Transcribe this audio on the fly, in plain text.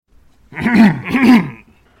Welcome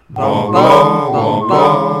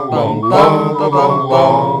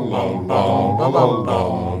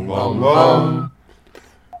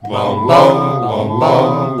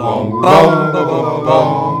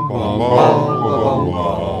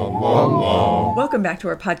back to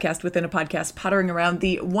our podcast within a podcast, pottering around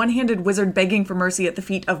the one-handed wizard begging for mercy at the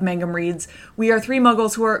feet of Mangum Reeds. We are three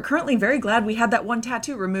muggles who are currently very glad we had that one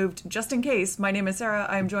tattoo removed, just in case. My name is Sarah.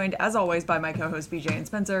 I am joined, as always, by my co-hosts BJ and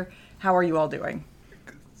Spencer. How are you all doing?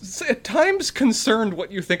 At times concerned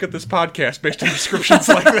what you think of this podcast based on descriptions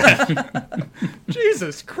like that.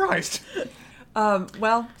 Jesus Christ.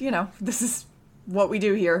 Well, you know, this is what we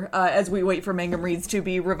do here as we wait for Mangum Reeds to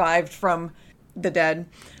be revived from the dead.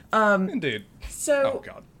 Indeed. So, oh,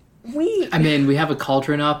 God. we have a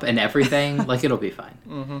cauldron up and everything. Like, it'll be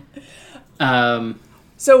fine. Mm-hmm.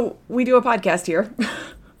 So, we do a podcast here.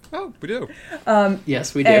 Oh, we do.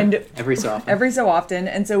 Yes, we do. And every so often. Every so often.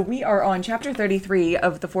 And so we are on chapter 33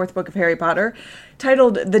 of the fourth book of Harry Potter,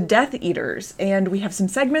 titled The Death Eaters. And we have some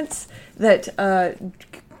segments that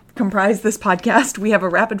comprise this podcast. We have a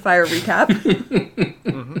rapid-fire recap.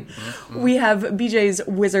 We have BJ's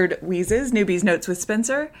Wizard Wheezes, Newbie's Notes with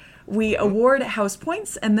Spencer. We award house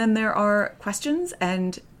points, and then there are questions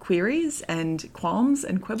and queries and qualms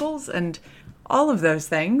and quibbles and all of those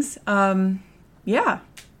things. Yeah.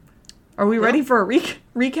 Are we ready for a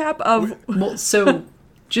recap of... Well, so,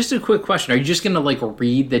 just a quick question. Are you just going to,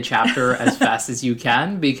 read the chapter as fast as you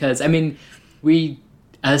can? Because, we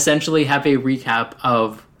essentially have a recap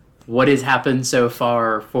of what has happened so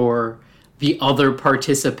far for the other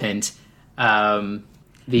participant,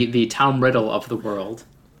 the Tom Riddle of the world.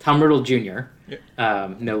 Tom Riddle Jr.,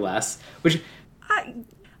 no less. Which...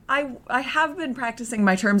 I have been practicing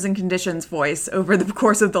my terms and conditions voice over the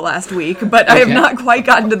course of the last week, but I have not quite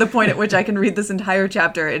gotten to the point at which I can read this entire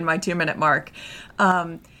chapter in my 2-minute mark.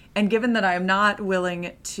 And given that I am not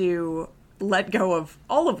willing to let go of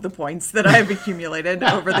all of the points that I have accumulated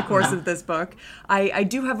over the course of this book, I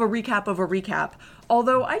do have a recap of a recap.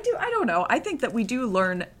 Although I don't know, I think that we do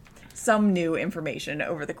learn some new information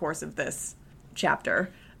over the course of this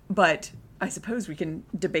chapter, but I suppose we can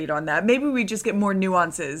debate on that. Maybe we just get more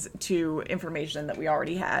nuances to information that we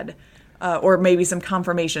already had, or maybe some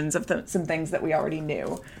confirmations of some things that we already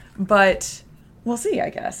knew. But we'll see, I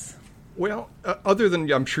guess. Well, other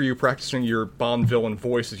than I'm sure you're practicing your Bond villain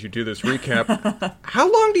voice as you do this recap,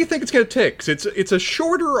 how long do you think it's going to take? 'Cause it's a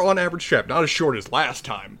shorter on average chapter, not as short as last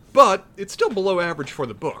time, but it's still below average for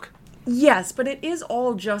the book. Yes, but it is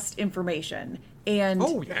all just information. And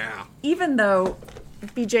even though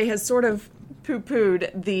BJ has sort of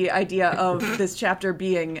poo-pooed the idea of this chapter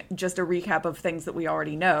being just a recap of things that we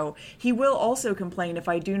already know, he will also complain if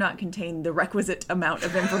I do not contain the requisite amount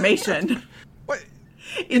of information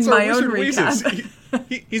in my own recap.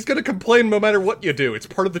 He's going to complain no matter what you do. It's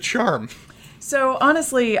part of the charm. So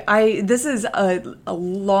honestly, this is a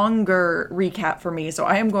longer recap for me, so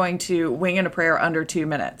I am going to wing in a prayer under 2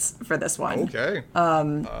 minutes for this one. Okay.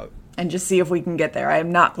 And just see if we can get there. I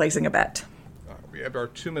am not placing a bet. We have our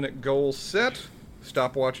 2-minute goal set.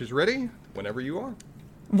 Stopwatch is ready whenever you are.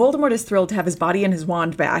 Voldemort is thrilled to have his body and his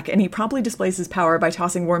wand back, and he promptly displays his power by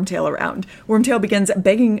tossing Wormtail around. Wormtail begins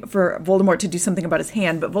begging for Voldemort to do something about his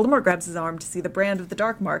hand, but Voldemort grabs his arm to see the brand of the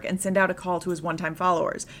Dark Mark and send out a call to his one-time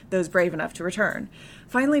followers, those brave enough to return.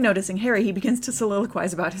 Finally noticing Harry, he begins to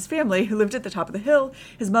soliloquize about his family, who lived at the top of the hill.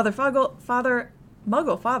 His Muggle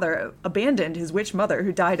father abandoned his witch mother,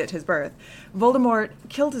 who died at his birth. Voldemort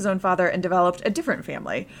killed his own father and developed a different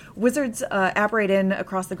family. Wizards apparate in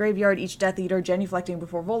across the graveyard, each Death Eater genuflecting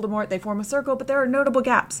before Voldemort. They form a circle, but there are notable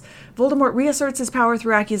gaps. Voldemort reasserts his power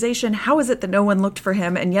through accusation. How is it that no one looked for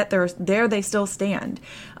him, and yet there they still stand?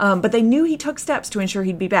 But they knew he took steps to ensure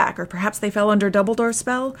he'd be back, or perhaps they fell under Dumbledore's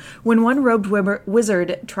spell? When one robed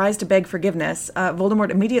wizard tries to beg forgiveness,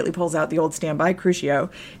 Voldemort immediately pulls out the old standby,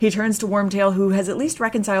 Crucio. He turns to Wormtail, who has at least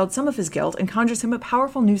reconciled some of his guilt, and conjures him a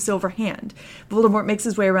powerful new silver hand. Voldemort makes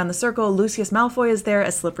his way around the circle. Lucius Malfoy is there,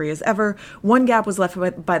 as slippery as ever. One gap was left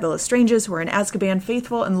by the Lestranges, who are in Azkaban,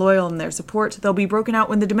 faithful and loyal in their support. They'll be broken out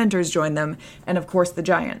when the Dementors join them, and of course the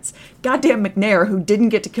Giants. Goddamn McNair, who didn't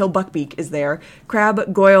get to kill Buckbeak, is there.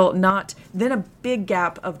 Crabbe, Goyle, Nott, then a big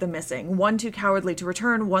gap of the missing. One too cowardly to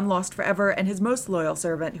return, one lost forever, and his most loyal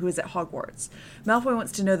servant, who is at Hogwarts. Malfoy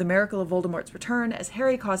wants to know the miracle of Voldemort's return, as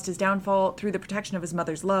Harry caused his downfall through the protection protection of his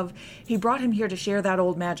mother's love. He brought him here to share that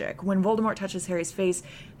old magic. When Voldemort touches Harry's face,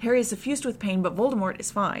 Harry is suffused with pain, but Voldemort is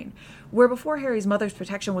fine. Where before Harry's mother's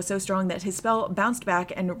protection was so strong that his spell bounced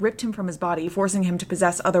back and ripped him from his body, forcing him to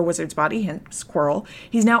possess other wizards' body, hence Quirrell,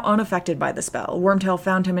 he's now unaffected by the spell. Wormtail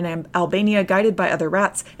found him in Albania, guided by other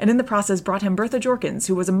rats, and in the process brought him Bertha Jorkins,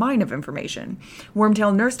 who was a mine of information.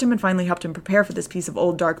 Wormtail nursed him and finally helped him prepare for this piece of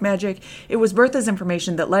old dark magic. It was Bertha's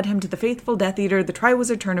information that led him to the Faithful Death Eater, the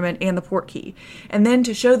Triwizard Tournament, and the Portkey. And then,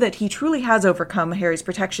 to show that he truly has overcome Harry's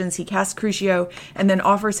protections, he casts Crucio and then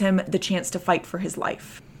offers him the chance to fight for his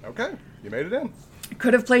life. Okay, you made it in.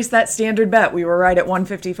 Could have placed that standard bet. We were right at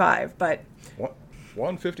 155, but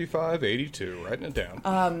 155.82, writing it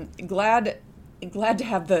down. Glad to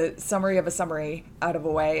have the summary of a summary out of the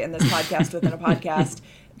way in this podcast within a podcast.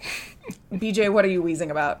 BJ, what are you wheezing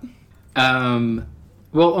about?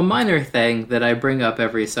 Well, a minor thing that I bring up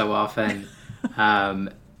every so often,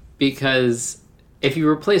 because if you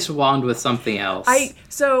replace wand with something else, I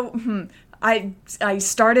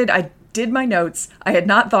did my notes. I had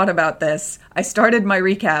not thought about this. I started my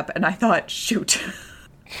recap, and I thought, shoot.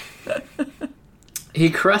 He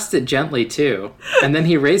caressed it gently, too, and then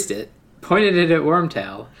he raised it, pointed it at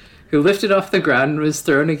Wormtail, who lifted off the ground and was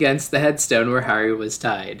thrown against the headstone where Harry was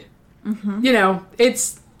tied. Mm-hmm. You know,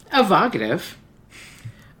 it's evocative.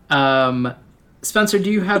 Spencer,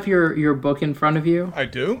 do you have your book in front of you? I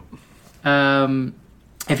do.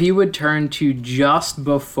 If you would turn to just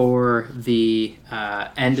before the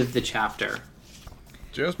end of the chapter,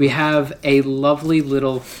 we have a lovely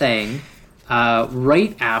little thing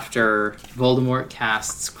right after Voldemort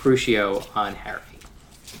casts Crucio on Harry.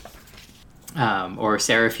 Or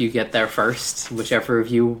Sarah, if you get there first, whichever of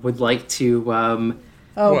you would like to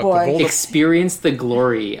experience the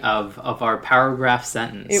glory of our paragraph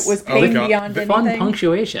sentence. It was pain beyond anything. Fun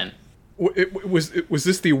punctuation. Was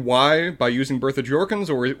this the why by using Bertha Jorkins,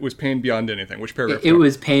 or it was pain beyond anything? Which paragraph? It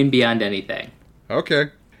was pain beyond anything.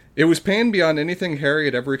 Okay. It was pain beyond anything Harry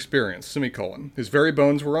had ever experienced, semicolon. His very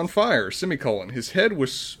bones were on fire, semicolon. His head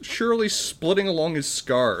was surely splitting along his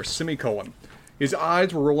scar, semicolon. His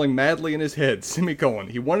eyes were rolling madly in his head, semicolon.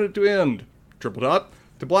 He wanted it to end, triple dot,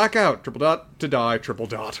 to black out, triple dot, to die, triple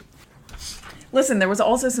dot. Listen, there was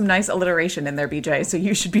also some nice alliteration in there, BJ, so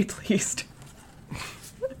you should be pleased.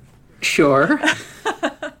 Sure.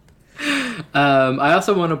 I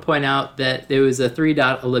also want to point out that there was a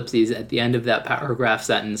 3-dot ellipses at the end of that paragraph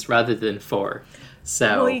sentence rather than 4.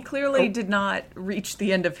 So, well, he clearly did not reach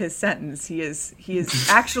the end of his sentence. He is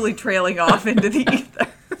actually trailing off into the ether.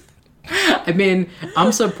 I mean,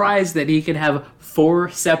 I'm surprised that he could have 4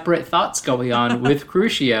 separate thoughts going on with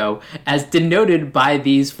Crucio, as denoted by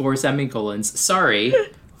these 4 semicolons. Sorry,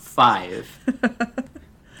 5.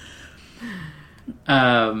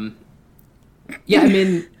 Yeah, I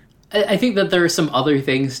mean, I think that there are some other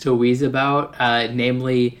things to wheeze about,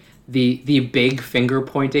 namely the big finger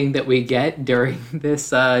pointing that we get during this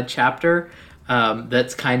chapter.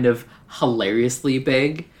 That's kind of hilariously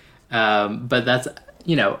big, but that's,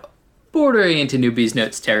 bordering into Newbie's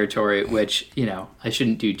Notes territory, which, I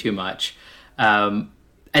shouldn't do too much. I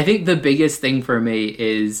think the biggest thing for me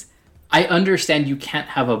is I understand you can't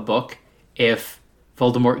have a book if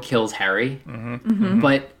Voldemort kills Harry,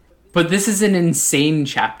 but this is an insane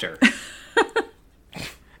chapter.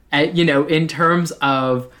 In terms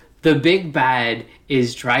of the big bad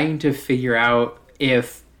is trying to figure out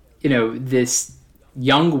if, this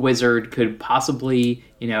young wizard could possibly,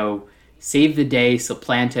 save the day,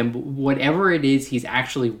 supplant him, whatever it is he's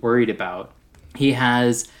actually worried about. He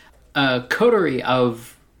has a coterie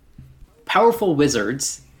of powerful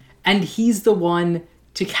wizards, and he's the one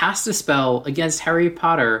to cast a spell against Harry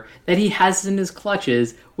Potter that he has in his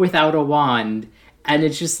clutches without a wand. And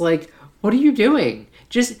it's just like, what are you doing?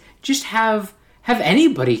 Just have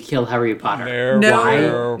anybody kill Harry Potter.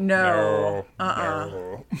 No.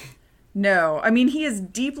 No. I mean, he is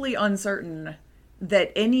deeply uncertain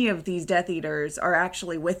that any of these Death Eaters are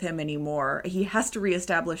actually with him anymore. He has to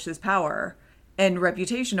reestablish his power and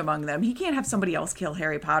reputation among them. He can't have somebody else kill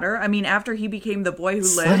Harry Potter. I mean, after he became the boy who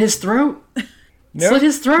lived... Slit his throat. Slit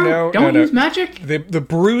his throat. Don't use magic. The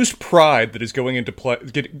bruised pride that is going into play,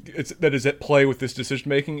 that is at play with this decision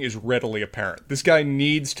making, is readily apparent. This guy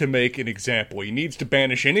needs to make an example. He needs to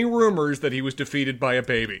banish any rumors that he was defeated by a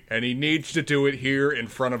baby, and he needs to do it here in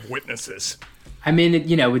front of witnesses. I mean,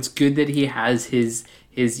 it's good that he has his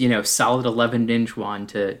solid 11-inch wand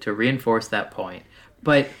to reinforce that point.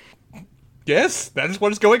 But yes, that is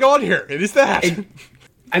what is going on here. It is that.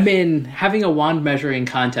 I mean, having a wand measuring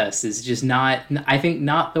contest is just not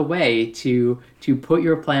the way to put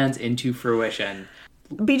your plans into fruition.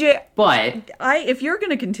 BJ, But if you're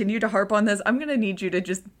going to continue to harp on this, I'm going to need you to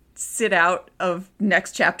just sit out of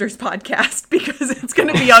next chapter's podcast because it's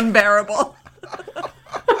going to be unbearable.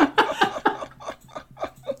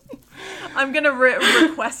 I'm going to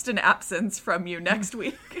request an absence from you next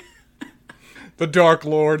week. The Dark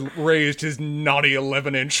Lord raised his naughty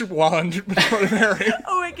 11-inch wand in front of Harry.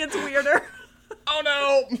 Oh, it gets weirder. Oh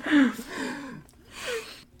no!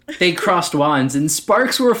 they crossed wands and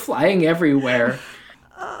sparks were flying everywhere.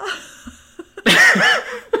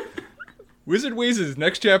 Wizard Wheezes,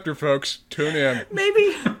 next chapter, folks. Tune in.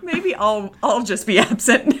 Maybe I'll just be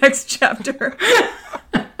absent next chapter.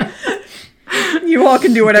 You all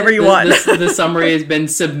can do whatever you want. The summary has been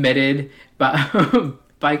submitted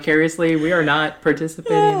vicariously. We are not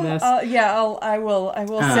participating in this. I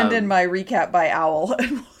will send in my recap by owl,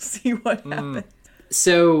 and we'll see what happens.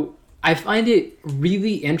 So I find it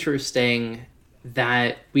really interesting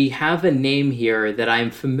that we have a name here that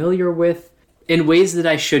I'm familiar with in ways that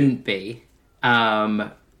I shouldn't be.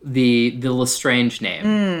 The Lestrange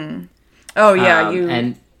name. Oh yeah,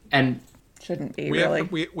 and shouldn't be We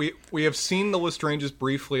really. we have seen the Lestranges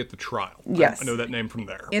briefly at the trial. Yes. I know that name from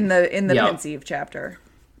there. in the Yep. Pensieve chapter.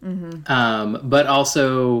 But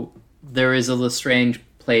also there is a Lestrange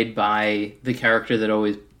played by the character that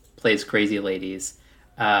always plays crazy ladies.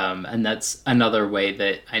 And that's another way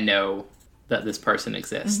that I know that this person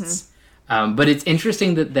exists. But it's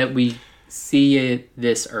interesting that we see it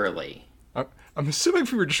this early. I'm assuming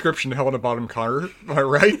from your description, Helena Bonham Carter, am I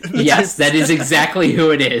right? Yes, that is exactly who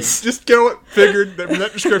it is. Just figured that from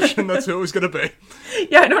that description, that's who it was going to be.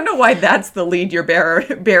 Yeah, I don't know why that's the lead you're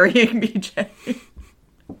burying, BJ.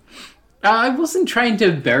 I wasn't trying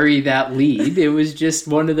to bury that lead. It was just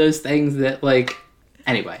one of those things that, like,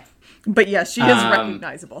 anyway. But yes, she is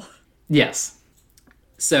recognizable. Yes.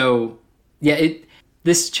 So, yeah,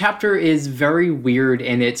 this chapter is very weird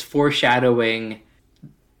in its foreshadowing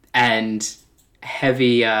and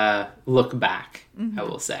heavy look back, I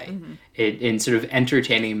will say, in sort of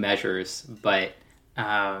entertaining measures. But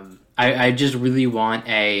I just really want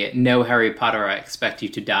a "No, Harry Potter, I expect you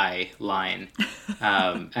to die" line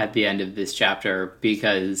at the end of this chapter,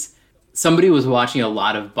 because somebody was watching a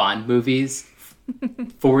lot of Bond movies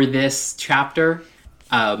for this chapter.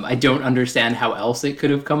 I don't understand how else it could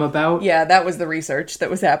have come about. Yeah, that was the research that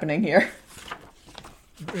was happening here.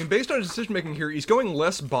 I mean, based on his decision making here, he's going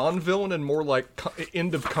less Bond villain and more like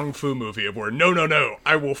end of Kung Fu movie of where, no,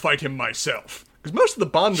 I will fight him myself. Because most of the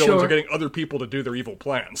Bond villains Sure. are getting other people to do their evil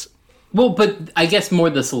plans. Well, but I guess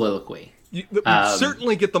more the soliloquy. You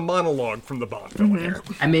certainly get the monologue from the Bond villain here.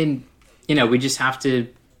 I mean, we just have to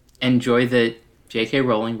enjoy that J.K.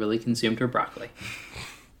 Rowling really consumed her broccoli.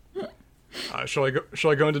 Shall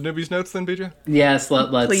I go into Newbie's notes then, BJ? Yes,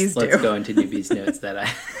 Please let's do. go into Newbie's notes that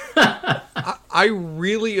I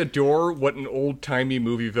really adore what an old-timey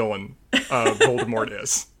movie villain Voldemort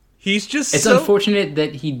is. He's just It's so... unfortunate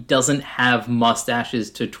that he doesn't have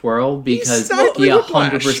mustaches to twirl, because so he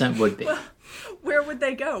Whiplash. 100% would be. Where would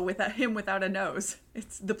they go with him without a nose?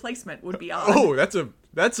 The placement would be odd. Oh,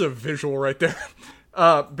 that's a visual right there.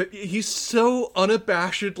 But he's so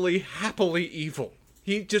unabashedly, happily evil.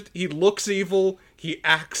 He looks evil, he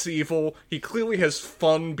acts evil, he clearly has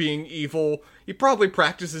fun being evil, he probably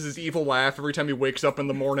practices his evil laugh every time he wakes up in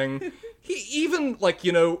the morning. He even,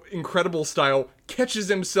 Incredible style, catches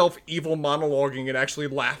himself evil monologuing and actually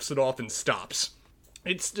laughs it off and stops.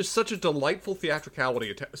 It's just such a delightful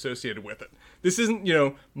theatricality associated with it. This isn't,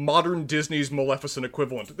 modern Disney's Maleficent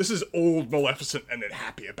equivalent. This is old Maleficent and then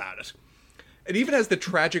happy about it. It even has the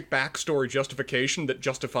tragic backstory justification that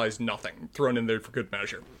justifies nothing, thrown in there for good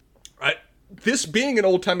measure. This being an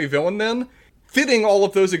old-timey villain, then, fitting all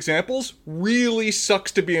of those examples, really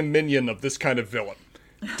sucks to be a minion of this kind of villain.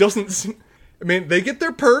 They get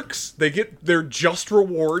their perks, they get their just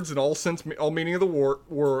rewards in all meaning of the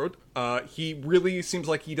word. He really seems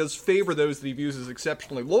like he does favor those that he views as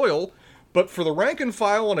exceptionally loyal, but for the rank and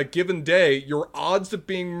file on a given day, your odds of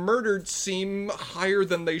being murdered seem higher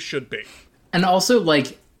than they should be. And also,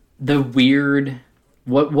 the weird...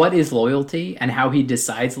 What is loyalty, and how he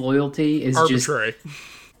decides loyalty is Arbitrary. just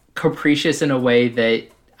capricious in a way that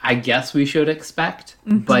I guess we should expect,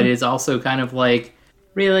 but is also kind of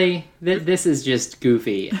really? This is just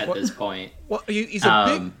goofy at this point. Well, he's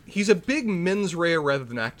a big mens rea rather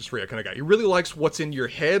than actus rea kind of guy. He really likes what's in your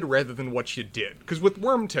head rather than what you did. Because with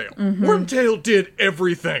Wormtail, Wormtail did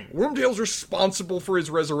everything. Wormtail's responsible for his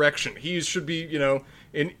resurrection. He should be,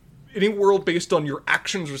 in any world based on your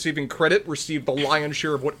actions receiving credit, receive the lion's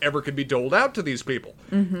share of whatever could be doled out to these people.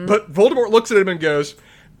 But Voldemort looks at him and goes,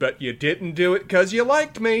 "But you didn't do it because you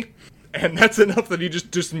liked me." And that's enough that he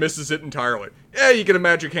just dismisses it entirely. Yeah, you get a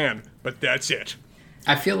magic hand, but that's it.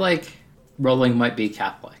 I feel like Rowling might be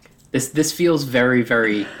Catholic. This feels very,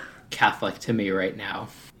 very Catholic to me right now.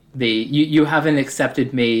 You haven't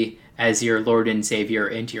accepted me as your Lord and Savior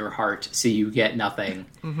into your heart, so you get nothing.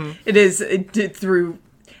 Mm-hmm. It is through.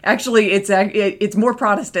 Actually, it's more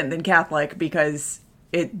Protestant than Catholic because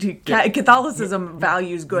Catholicism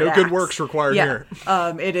values good acts. No good works required here.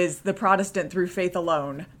 It is the Protestant through faith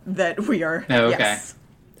alone that we are. Oh, okay. Yes.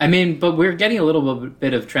 I mean, but we're getting a little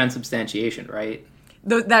bit of transubstantiation, right?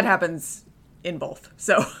 That happens in both.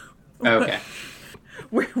 So. Okay.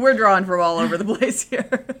 We're drawing from all over the place here.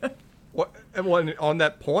 Well, on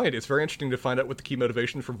that point, it's very interesting to find out what the key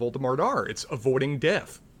motivations for Voldemort are. It's avoiding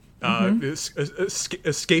death.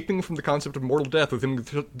 Escaping from the concept of mortal death, with him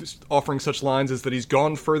offering such lines as that he's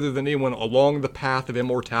gone further than anyone along the path of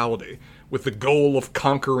immortality, with the goal of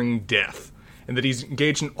conquering death, and that he's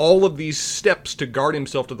engaged in all of these steps to guard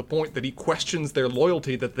himself to the point that he questions their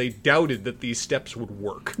loyalty, that they doubted that these steps would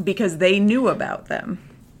work. Because they knew about them.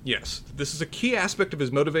 Yes, this is a key aspect of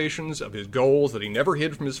his motivations, of his goals, that he never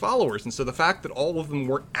hid from his followers, and so the fact that all of them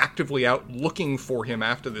weren't actively out looking for him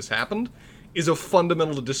after this happened is a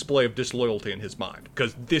fundamental display of disloyalty in his mind,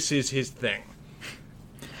 because this is his thing.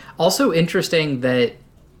 Also interesting that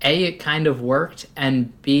A, it kind of worked,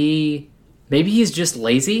 and B, maybe he's just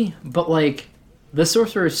lazy, but like, the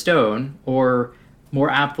Sorcerer's Stone, or more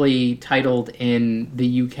aptly titled in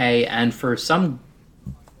the UK and for some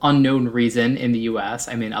unknown reason in the US,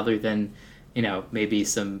 I mean, other than, maybe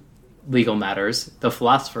some legal matters, the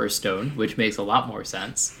Philosopher's Stone, which makes a lot more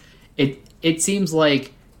sense. It seems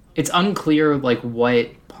like it's unclear, like, what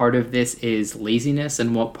part of this is laziness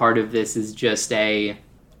and what part of this is just I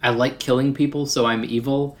like killing people, so I'm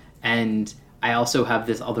evil, and I also have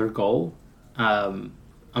this other goal. I'm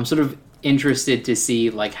sort of interested to see,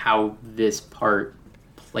 like, how this part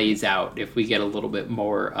plays out if we get a little bit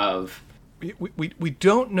more of we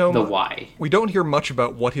don't know the why. We don't hear much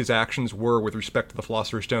about what his actions were with respect to the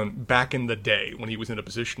Philosopher's Stone back in the day when he was in a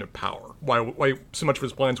position of power. Why so much of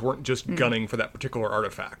his plans weren't just gunning for that particular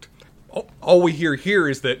artifact. All we hear here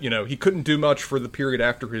is that, he couldn't do much for the period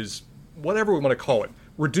after his, whatever we want to call it,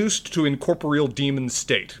 reduced to incorporeal demon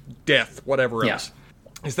state, death, whatever else.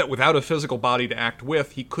 Is that without a physical body to act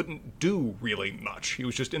with, he couldn't do really much. He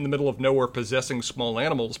was just in the middle of nowhere possessing small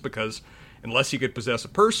animals because unless he could possess a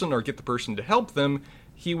person or get the person to help them,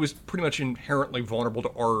 he was pretty much inherently vulnerable to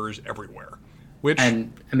horrors everywhere.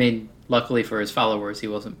 And, I mean, luckily for his followers, he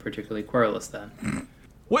wasn't particularly querulous then.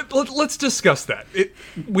 Let's discuss that.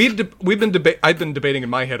 I've been debating in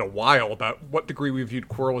my head a while about what degree we viewed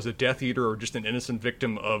Quirrell as a Death Eater or just an innocent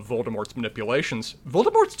victim of Voldemort's manipulations.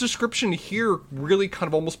 Voldemort's description here really kind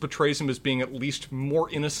of almost portrays him as being at least more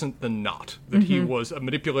innocent than not. That he was a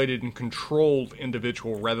manipulated and controlled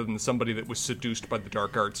individual rather than somebody that was seduced by the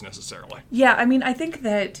dark arts necessarily. Yeah, I mean, I think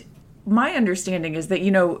that my understanding is that,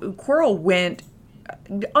 Quirrell went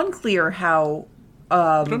unclear how...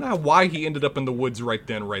 I don't know why he ended up in the woods right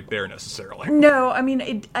then, right there, necessarily. No, I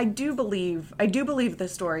mean, I do believe the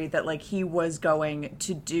story that, like, he was going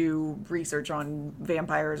to do research on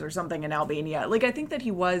vampires or something in Albania. Like, I think that he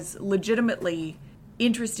was legitimately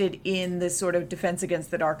interested in this sort of defense against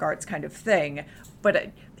the dark arts kind of thing.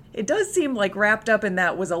 But it does seem like wrapped up in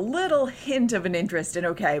that was a little hint of an interest in,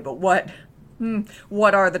 okay, but what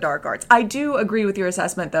are the dark arts? I do agree with your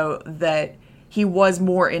assessment, though, that he was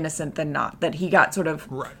more innocent than not, that he got sort of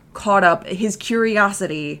caught up. His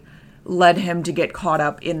curiosity led him to get caught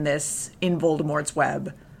up in Voldemort's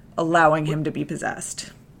web, allowing him to be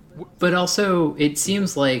possessed. But also, it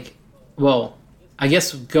seems like, well, I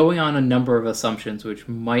guess going on a number of assumptions, which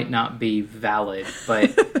might not be valid,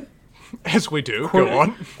 but... As we do, go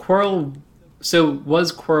on.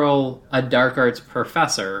 Was Quirrell a dark arts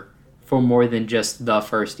professor for more than just the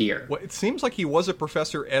first year? Well, it seems like he was a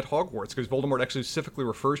professor at Hogwarts, because Voldemort actually specifically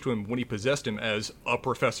refers to him when he possessed him as a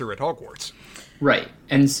professor at Hogwarts. Right.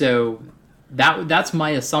 And so that's my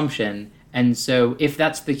assumption. And so if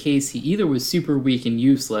that's the case, he either was super weak and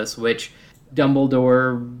useless, which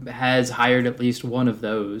Dumbledore has hired at least one of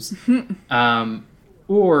those,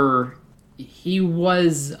 or he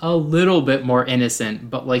was a little bit more innocent,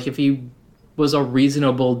 but like if he was a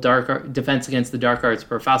reasonable defense against the dark arts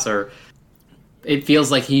professor, it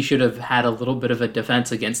feels like he should have had a little bit of a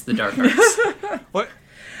defense against the dark arts.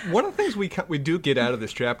 One of the things we do get out of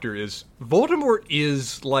this chapter is Voldemort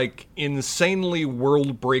is, like, insanely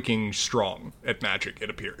world-breaking strong at magic, it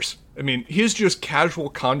appears. I mean, his just casual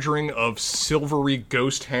conjuring of silvery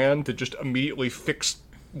ghost hand to just immediately fix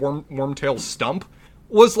Wormtail's stump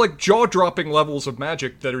was like jaw-dropping levels of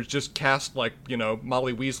magic that are just cast like,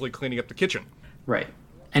 Molly Weasley cleaning up the kitchen. Right.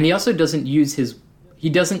 And he also doesn't he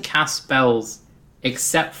doesn't cast spells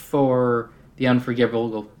except for the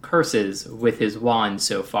unforgivable curses with his wand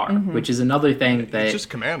so far, which is another thing that... It's just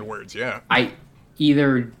command words, yeah. I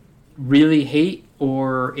either really hate,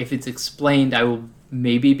 or if it's explained, I will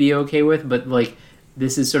maybe be okay with, but, like,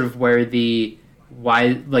 this is sort of where this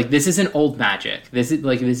isn't old magic. This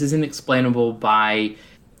isn't explainable by,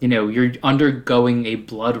 you're undergoing a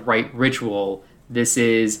blood rite ritual. This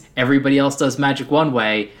is everybody else does magic one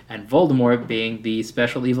way, and Voldemort, being the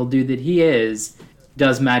special evil dude that he is,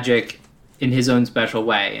 does magic in his own special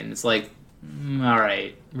way. And it's like, all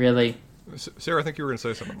right, really? Sarah, I think you were going to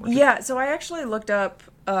say something. Weren't you? Yeah, so I actually looked up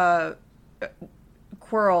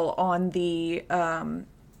Quirrell on the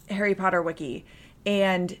Harry Potter wiki,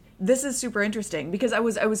 and this is super interesting because I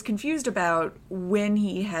was confused about when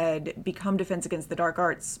he had become Defense Against the Dark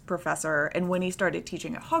Arts professor and when he started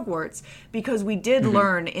teaching at Hogwarts, because we did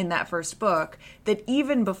learn in that first book that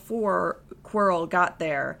even before Quirrell got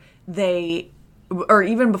there,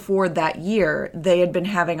 even before that year, they had been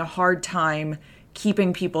having a hard time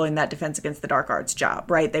keeping people in that Defense Against the Dark Arts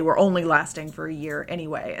job, right? They were only lasting for a year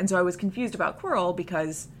anyway. And so I was confused about Quirrell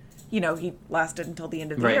because, he lasted until the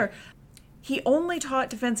end of the year. He only taught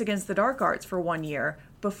Defense Against the Dark Arts for 1 year.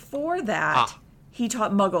 Before that, he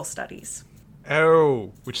taught Muggle studies.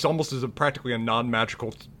 Oh, which almost is practically a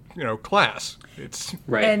non-magical, class. It's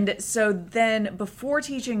right. And so then, before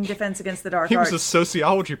teaching Defense Against the Dark he Arts... was a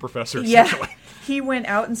sociology professor, essentially. Yeah, he went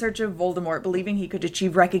out in search of Voldemort, believing he could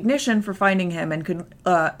achieve recognition for finding him and could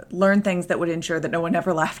learn things that would ensure that no one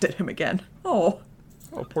ever laughed at him again. Oh,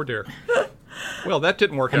 poor dear. Well, that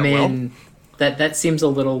didn't work out well. That seems a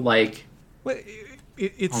little like... Well,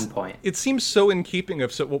 it's on point. It seems so in keeping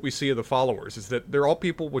of what we see of the followers is that they're all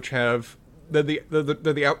people which have with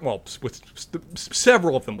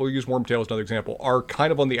several of them. We'll use Wormtail as another example. Are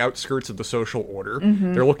kind of on the outskirts of the social order.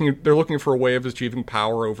 They're looking for a way of achieving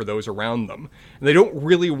power over those around them, and they don't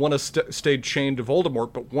really want to stay chained to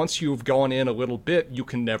Voldemort. But once you've gone in a little bit, you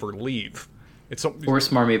can never leave. Or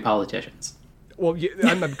smarmy politicians. Well, yeah,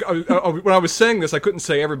 when I was saying this, I couldn't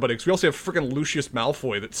say everybody, because we also have freaking Lucius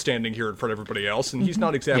Malfoy that's standing here in front of everybody else, and he's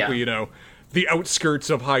not exactly, the outskirts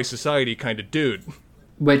of high society kind of dude.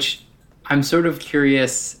 Which, I'm sort of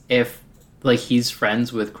curious if, he's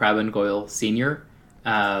friends with Crabbe and Goyle Sr.,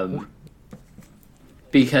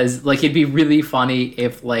 because, it'd be really funny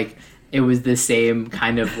if, it was the same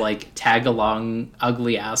kind of, tag-along,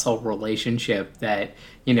 ugly asshole relationship that,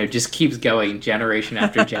 just keeps going generation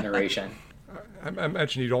after generation. I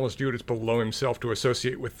imagine he'd almost do it as below himself to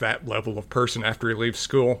associate with that level of person after he leaves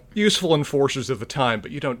school. Useful enforcers of the time, but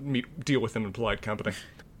you don't deal with them in polite company.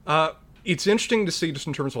 It's interesting to see, just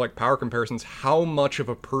in terms of power comparisons, how much of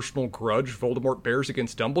a personal grudge Voldemort bears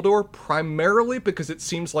against Dumbledore, primarily because it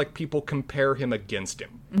seems like people compare him against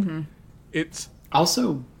him. It's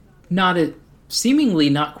also seemingly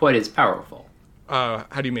not quite as powerful. How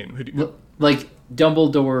do you mean?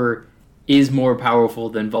 Dumbledore is more powerful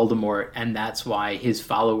than Voldemort, and that's why his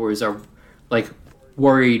followers are,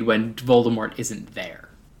 worried when Voldemort isn't there.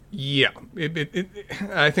 Yeah.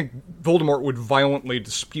 I think Voldemort would violently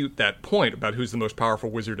dispute that point about who's the most powerful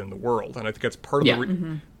wizard in the world, and I think that's part of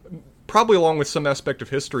the... Probably along with some aspect of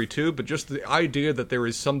history, too, but just the idea that there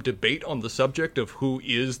is some debate on the subject of who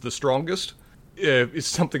is the strongest is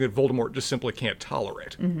something that Voldemort just simply can't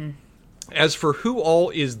tolerate. As for who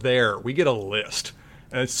all is there, we get a list.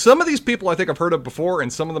 And some of these people I think I've heard of before,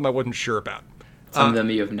 and some of them I wasn't sure about. Some of them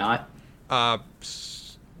you have not?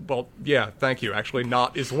 Well, yeah, thank you. Actually,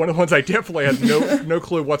 not is one of the ones I definitely had no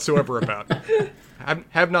clue whatsoever about. I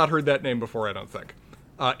have not heard that name before, I don't think.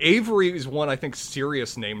 Avery is one I think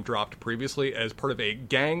Sirius name dropped previously as part of a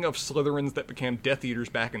gang of Slytherins that became Death Eaters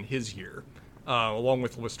back in his year, along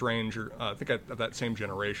with Lestrange, I think of that same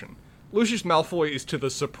generation. Lucius Malfoy is to the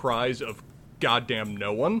surprise of goddamn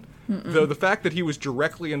no one. Though the fact that he was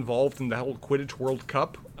directly involved in the whole Quidditch World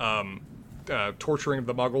Cup, torturing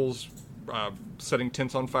the Muggles, setting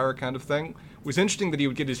tents on fire kind of thing, was interesting that he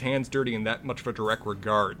would get his hands dirty in that much of a direct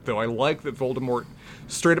regard. Though I like that Voldemort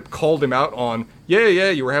straight up called him out on, yeah,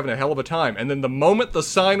 you were having a hell of a time. And then the moment the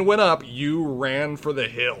sign went up, you ran for the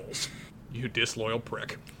hills. You disloyal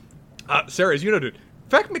prick. Sarah, as you noted,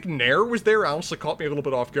 the fact McNair was there honestly caught me a little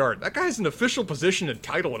bit off guard. That guy's an official position and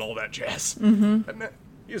title and all that jazz.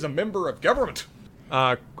 He is a member of government.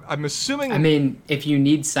 I'm assuming... I mean, if you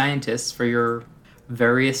need scientists for your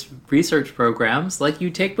various research programs, you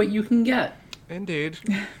take what you can get. Indeed.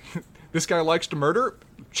 This guy likes to murder.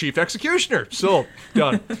 Chief executioner. So,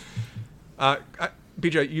 done.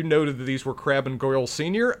 BJ, you noted that these were Crabbe and Goyle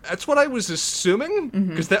Sr. That's what I was assuming,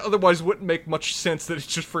 because that otherwise wouldn't make much sense that it's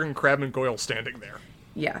just freaking Crabbe and Goyle standing there.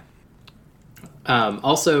 Yeah.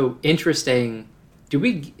 Also, interesting, do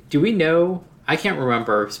we know, I can't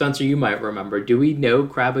remember, Spencer, you might remember, do we know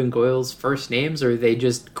Crabbe and Goyle's first names, or are they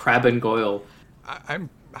just Crabbe and Goyle?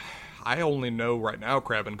 I only know right now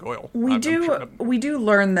Crabbe and Goyle. We do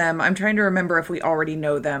learn them. I'm trying to remember if we already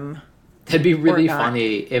know them. That'd be really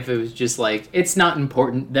funny if it was just like, it's not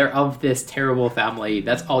important, they're of this terrible family,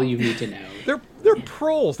 that's all you need to know. They're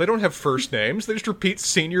proles. They don't have first names. They just repeat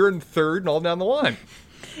senior and third and all down the line.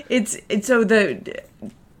 It's so the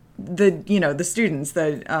students,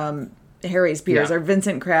 Harry's peers are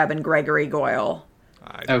Vincent Crabbe and Gregory Goyle.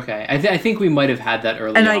 Okay, I think we might have had that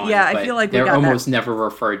early on. I feel like they're almost never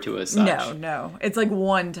referred to as such. No, it's like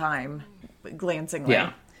one time, glancingly.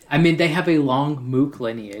 Yeah, I mean they have a long Mook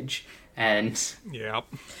lineage, and yeah,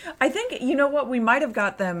 I think you know what we might have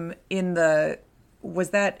got them in the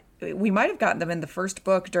we might have gotten them in the first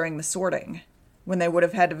book during the sorting when they would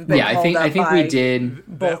have had to have been. Yeah, I think we did.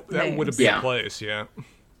 That would have been place. Yeah.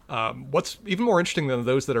 What's even more interesting than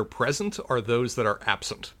those that are present are those that are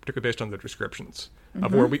absent, particularly based on the descriptions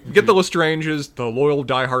of where we get the Lestranges, the loyal,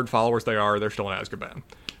 diehard followers they are. They're still in Azkaban,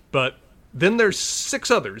 but then there's 6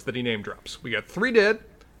 others that he name drops. We got 3 dead.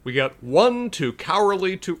 We got 1 too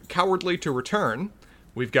cowardly to return.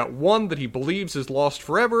 We've got 1 that he believes is lost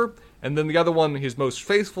forever, and then the other one, his most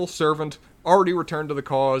faithful servant, already returned to the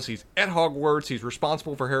cause. He's at Hogwarts. He's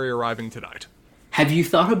responsible for Harry arriving tonight. Have you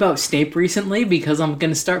thought about Snape recently? Because I'm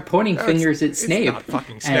going to start pointing fingers at Snape. It's not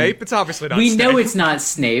fucking Snape. And it's obviously not we Snape. know it's not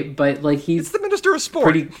Snape, but like he's... It's the Minister of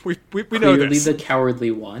Sport. We know this. Clearly the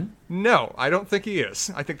cowardly one. No, I don't think he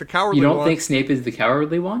is. I think the cowardly one... You don't one, think Snape is the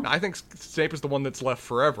cowardly one? I think Snape is the one that's left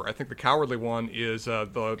forever. I think the cowardly one is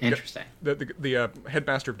Interesting. the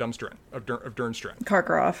headmaster of Durmstrang, of Durmstrang.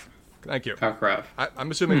 Karkaroff. Thank you. Karkaroff. I'm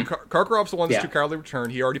assuming Karkaroff's the one that's too cowardly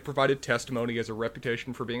returned. He already provided testimony, as a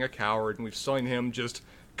reputation for being a coward, and we've seen him just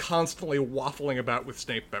constantly waffling about with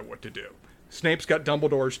Snape about what to do. Snape's got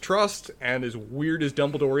Dumbledore's trust, and as weird as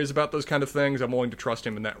Dumbledore is about those kind of things, I'm willing to trust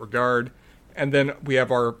him in that regard. And then we have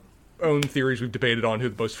our own theories we've debated on who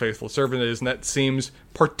the most faithful servant is, and that seems,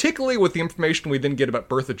 particularly with the information we then get about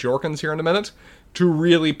Bertha Jorkins here in a minute, to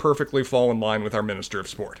really perfectly fall in line with our Minister of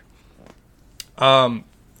Sport.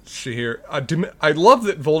 See here. I love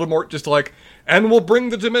that Voldemort just and we'll bring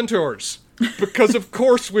the Dementors, because of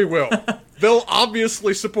course we will. They'll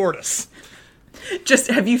obviously support us. Just,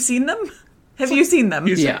 have you seen them? Have you seen them?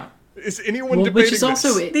 Is anyone debating which is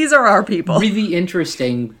also this? These are our people. Really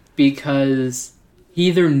interesting, because he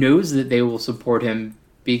either knows that they will support him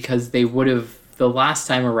because they would have the last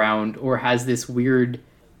time around, or has this weird,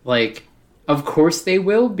 of course they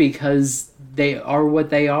will, because they are what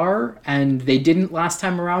they are, and they didn't last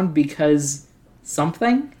time around because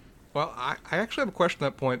something? Well, I actually have a question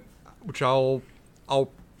at that point, which I'll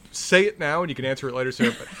say it now, and you can answer it later,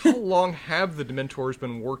 Sarah, but how long have the Dementors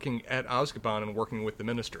been working at Azkaban and working with the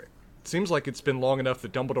Ministry? It seems like it's been long enough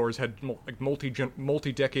that Dumbledore's had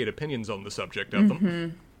multi-decade opinions on the subject of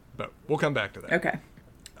them. But we'll come back to that.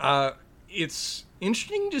 Okay. It's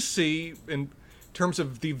interesting to see, in terms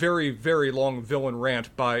of the very, very long villain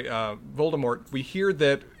rant by Voldemort, we hear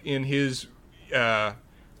that in his,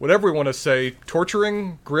 whatever we want to say,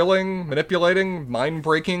 torturing, grilling, manipulating,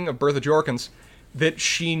 mind-breaking of Bertha Jorkins, that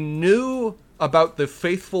she knew about the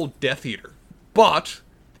faithful Death Eater, but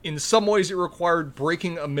in some ways it required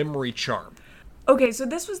breaking a memory charm. Okay, so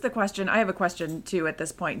this was the question. I have a question, too, at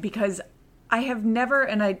this point, because I have never,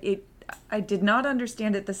 and I did not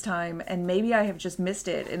understand it this time, and maybe I have just missed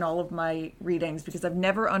it in all of my readings, because I've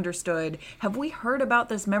never understood. Have we heard about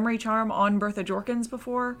this memory charm on Bertha Jorkins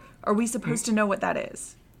before? Are we supposed to know what that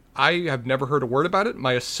is? I have never heard a word about it.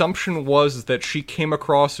 My assumption was that she came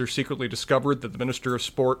across or secretly discovered that the Minister of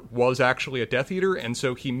Sport was actually a Death Eater, and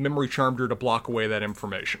so he memory charmed her to block away that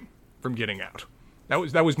information from getting out.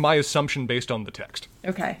 That was my assumption based on the text.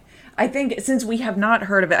 Okay. I think since we have not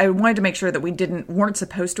heard of it, I wanted to make sure that we weren't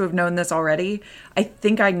supposed to have known this already. I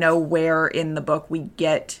think I know where in the book we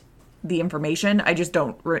get the information. I just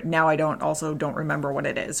don't remember what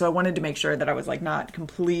it is. So I wanted to make sure that I was not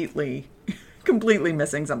completely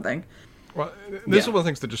missing something. Well, this is one of the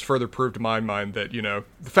things that just further proved to my mind that,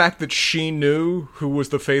 the fact that she knew who was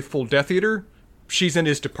the faithful Death Eater, she's in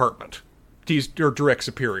his department. He's her direct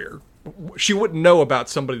superior. She wouldn't know about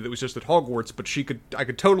somebody that was just at Hogwarts, but I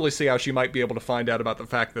could totally see how she might be able to find out about the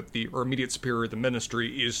fact that her immediate superior, the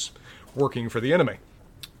Ministry, is working for the enemy.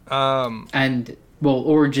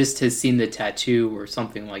 Or just has seen the tattoo or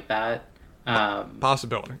something like that.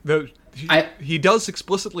 Possibility. he does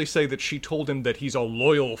explicitly say that she told him that he's a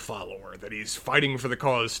loyal follower, that he's fighting for the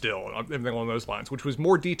cause still, and everything along those lines, which was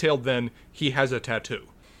more detailed than he has a tattoo.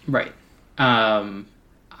 Right.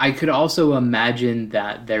 I could also imagine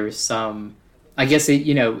that there's some... I guess,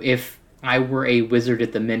 if I were a wizard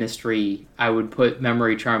at the Ministry, I would put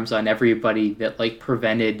memory charms on everybody that,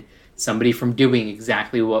 prevented somebody from doing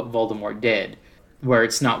exactly what Voldemort did. Where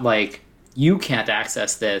it's not like, you can't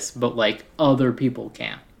access this, but, other people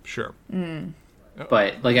can. Sure.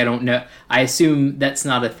 But, I don't know. I assume that's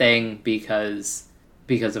not a thing because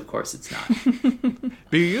of course it's not.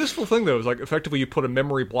 Be a useful thing, though, is effectively you put a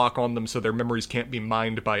memory block on them so their memories can't be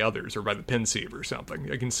mined by others or by the Pensieve or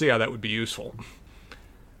something. I can see how that would be useful.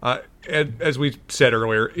 And as we said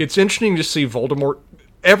earlier, it's interesting to see Voldemort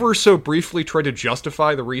ever so briefly try to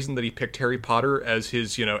justify the reason that he picked Harry Potter as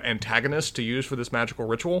his, antagonist to use for this magical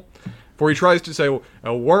ritual. For he tries to say, well, a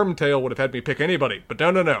Wormtail would have had me pick anybody, but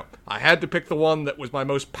no. I had to pick the one that was my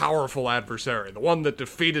most powerful adversary, the one that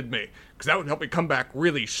defeated me, because that would help me come back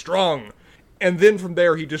really strong. And then from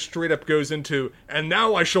there, he just straight up goes into, and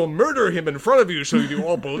now I shall murder him in front of you so you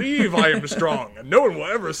all believe I am strong, and no one will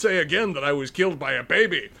ever say again that I was killed by a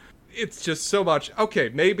baby. It's just so much, okay,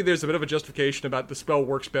 maybe there's a bit of a justification about the spell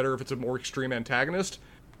works better if it's a more extreme antagonist,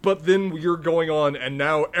 but then you're going on, and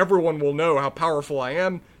now everyone will know how powerful I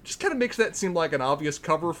am. Just kind of makes that seem like an obvious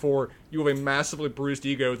cover for you have a massively bruised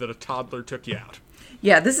ego that a toddler took you out.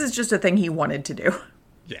 Yeah, this is just a thing he wanted to do.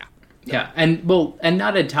 Yeah. Yeah, and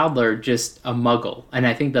not a toddler, just a muggle, and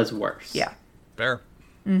I think that's worse. Yeah. Fair.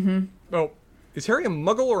 Mm-hmm. Well, is Harry a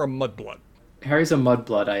muggle or a mudblood? Harry's a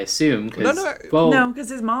mudblood, I assume. No, because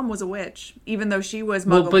his mom was a witch, even though she was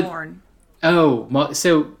muggle-born.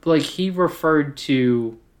 He referred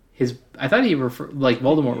to his... I thought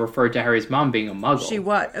Voldemort referred to Harry's mom being a muggle. She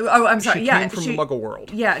was. Oh, I'm sorry. She came from the muggle world.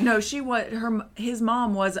 Yeah, no, his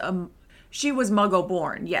mom was she was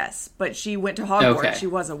muggle-born, yes, but she went to Hogwarts. Okay. She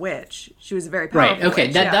was a witch. She was a very powerful witch.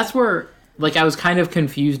 Witch, that's where, I was kind of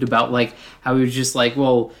confused about, how he was just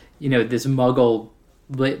this muggle...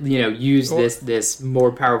 use this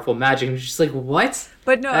more powerful magic. And it's just what?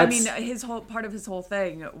 But no, I mean, part of his whole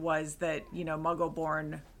thing was that,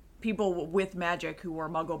 Muggle-born people with magic who were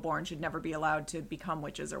Muggle-born should never be allowed to become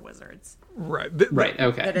witches or wizards. Right. Right,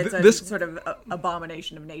 okay. That it's a sort of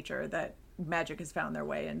abomination of nature that magic has found their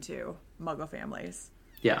way into Muggle families.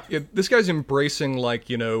 Yeah. This guy's embracing,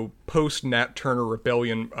 post-Nat Turner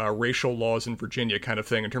Rebellion racial laws in Virginia kind of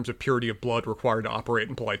thing in terms of purity of blood required to operate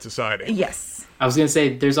in polite society. Yes. I was going to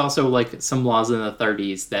say, there's also, some laws in the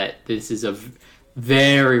 30s that this is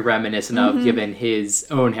very reminiscent of, given his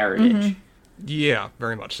own heritage. Mm-hmm. Yeah,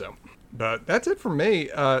 very much so. But that's it for me.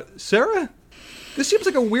 Sarah? This seems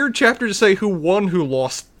like a weird chapter to say who won, who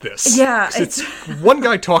lost this. Yeah. It's one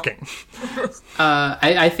guy talking.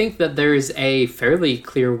 I think that there's a fairly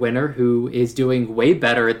clear winner who is doing way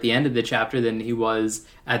better at the end of the chapter than he was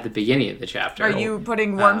at the beginning of the chapter. Are you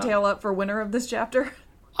putting Wormtail up for winner of this chapter?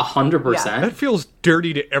 100%. Yeah. That feels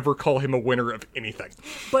dirty to ever call him a winner of anything.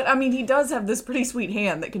 But, I mean, he does have this pretty sweet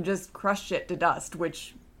hand that can just crush shit to dust,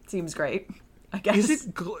 which seems great, I guess.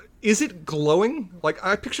 Is it glowing?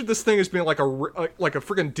 I pictured this thing as being like a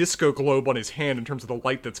friggin' disco globe on his hand in terms of the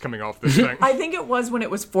light that's coming off this thing. I think it was when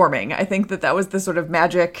it was forming. I think that was the sort of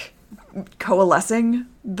magic coalescing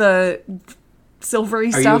the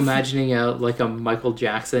silvery stuff. Are you imagining a Michael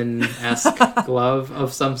Jackson-esque glove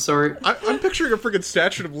of some sort? I'm picturing a friggin'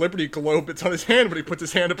 Statue of Liberty globe that's on his hand when he puts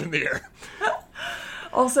his hand up in the air.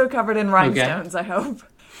 Also covered in rhinestones, I hope.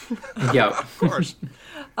 Yeah. Of course.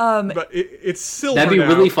 But it's silver. That'd be now.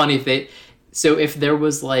 really funny if there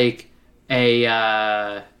was a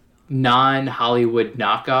non-Hollywood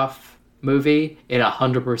knockoff movie, it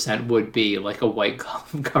 100% would be a white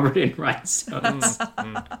glove covered in rhinestones.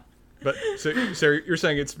 But so you're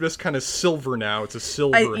saying it's just kind of silver now. It's a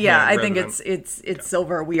silver. I think it's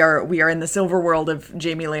silver. We are in the silver world of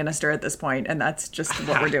Jaime Lannister at this point, and that's just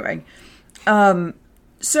what we're doing.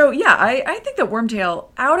 So, yeah, I think that Wormtail,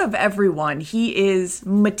 out of everyone, he is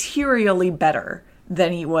materially better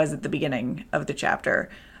than he was at the beginning of the chapter.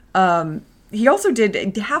 He also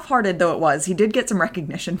did, half-hearted though it was, he did get some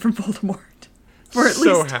recognition from Voldemort. For at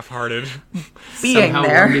least half-hearted. Being somehow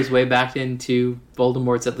there. wormed his way back into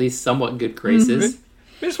Voldemort's at least somewhat good graces.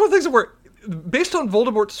 Mm-hmm. It's one of the things that based on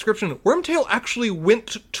Voldemort's description, Wormtail actually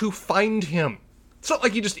went to find him. It's not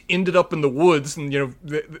like he just ended up in the woods and,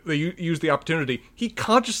 they used the opportunity. He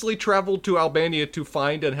consciously traveled to Albania to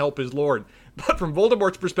find and help his lord. But from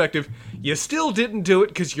Voldemort's perspective, you still didn't do it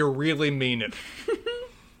because you really mean it.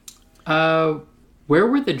 Where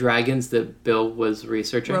were the dragons that Bill was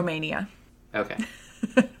researching? Romania. Okay.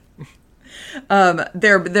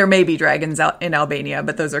 There may be dragons out in Albania,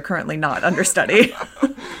 but those are currently not under study.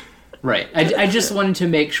 Right. I just wanted to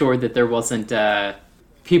make sure that there wasn't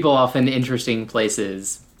people off in interesting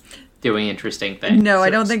places doing interesting things. No, I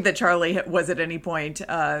don't think that Charlie was at any point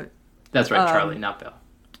That's right, Charlie, not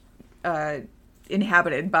Bill.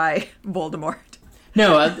 Inhabited by Voldemort.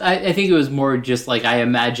 No, I think it was more just like I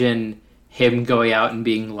imagine him going out and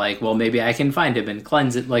being like, well, maybe I can find him and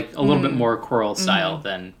cleanse it, like a little bit more Quirrell style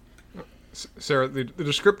than... Sarah, the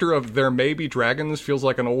descriptor of there may be dragons feels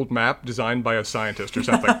like an old map designed by a scientist or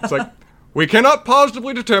something. It's like, we cannot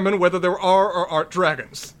positively determine whether there are or aren't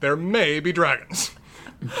dragons. There may be dragons.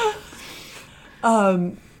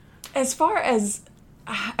 As far as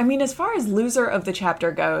loser of the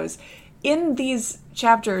chapter goes, in these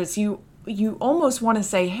chapters, you almost want to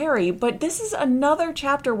say Harry, but this is another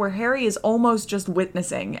chapter where Harry is almost just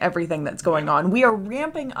witnessing everything that's going on. We are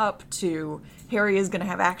ramping up to Harry is going to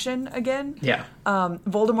have action again. Yeah.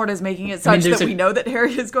 Voldemort is making it such that we know that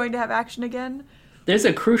Harry is going to have action again. There's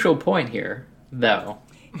a crucial point here, though.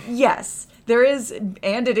 Yes, there is,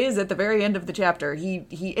 and it is at the very end of the chapter.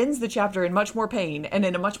 He ends the chapter in much more pain and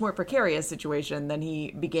in a much more precarious situation than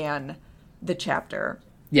he began the chapter.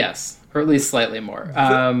 Yes, or at least slightly more.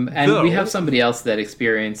 And we have somebody else that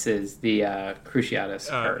experiences the Cruciatus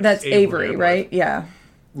curse. That's Avery, right? Yeah.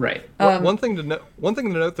 Right. One thing to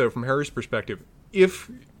note, though, from Harry's perspective, if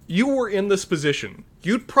you were in this position,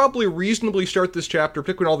 you'd probably reasonably start this chapter,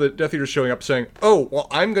 particularly when all the Death Eaters showing up, saying, "Oh, well,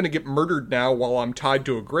 I'm going to get murdered now while I'm tied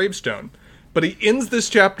to a gravestone." But he ends this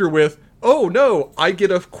chapter with, "Oh no, I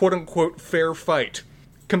get a quote-unquote fair fight."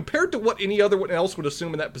 Compared to what any other one else would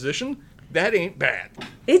assume in that position, that ain't bad.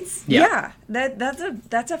 It's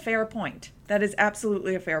that's a fair point. That is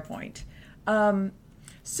absolutely a fair point.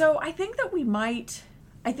 So I think that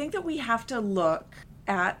we have to look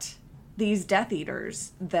at these Death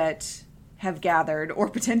Eaters that have gathered, or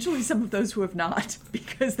potentially some of those who have not,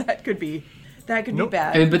 because that could be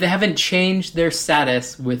bad. I mean, but they haven't changed their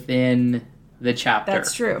status within the chapter.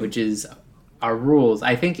 That's true. Which is our rules.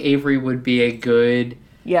 I think Avery would be a good,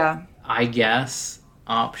 I guess,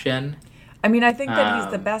 option. I mean, I think that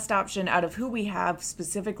he's the best option out of who we have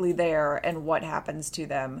specifically there and what happens to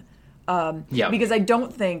them. Because I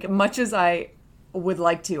don't think, much as I would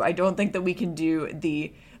like to, I don't think that we can do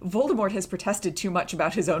the Voldemort has protested too much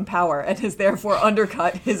about his own power and has therefore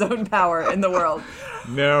undercut his own power in the world.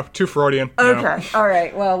 No, too Freudian. Okay, no. All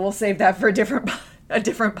right. Well, we'll save that for a different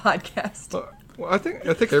podcast. Well, I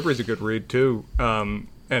think Avery's a good read too. And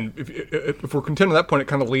if we're content on that point, it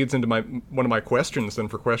kind of leads into one of my questions then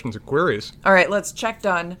for questions and queries. All right, let's check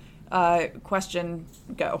done. Question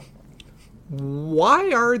go.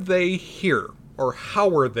 Why are they here? Or how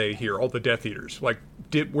are they here, all the Death Eaters? Like,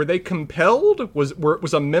 were they compelled?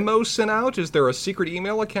 Was a memo sent out? Is there a secret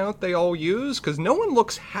email account they all use? Because no one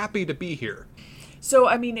looks happy to be here. So,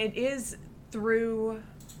 I mean, it is through...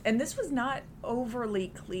 And this was not overly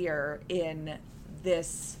clear in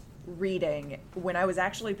this reading when I was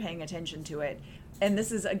actually paying attention to it. And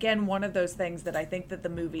this is, again, one of those things that I think that the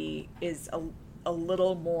movie is a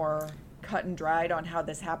little more cut and dried on how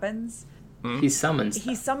this happens. He summons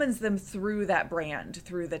them through that brand,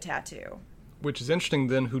 through the tattoo. Which is interesting,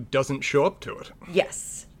 then, who doesn't show up to it.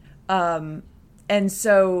 Yes. And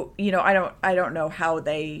so, I don't know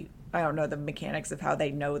I don't know the mechanics of how they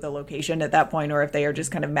know the location at that point, or if they are just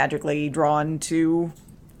kind of magically drawn to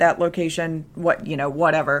that location,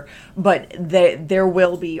 whatever. But there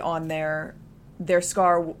will be on their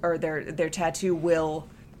scar, or their tattoo will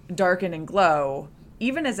darken and glow,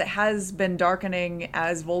 even as it has been darkening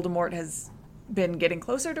as Voldemort has been getting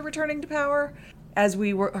closer to returning to power, as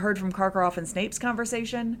we heard from Karkaroff and Snape's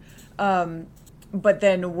conversation. But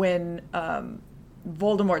then when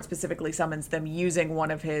Voldemort specifically summons them using one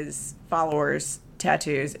of his followers'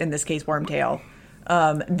 tattoos, in this case Wormtail,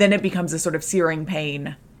 then it becomes a sort of searing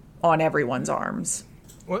pain on everyone's arms.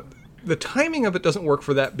 Well, the timing of it doesn't work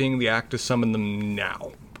for that being the act to summon them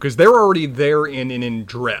now. Because they're already there in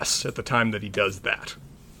dress at the time that he does that.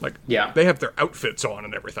 Like, they have their outfits on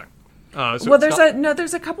and everything.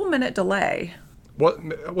 There's a couple minute delay.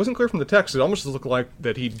 It wasn't clear from the text. It almost looked like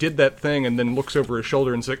that he did that thing and then looks over his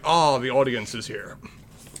shoulder and says, the audience is here.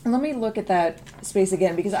 Let me look at that space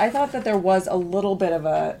again, because I thought that there was a little bit of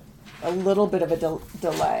a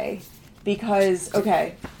delay. Because,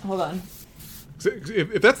 okay, hold on.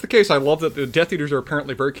 If that's the case, I love that the Death Eaters are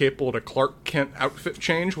apparently very capable of a Clark Kent outfit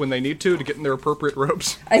change when they need to get in their appropriate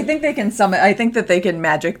robes. I think they can summon. I think that they can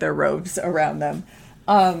magic their robes around them,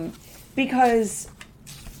 because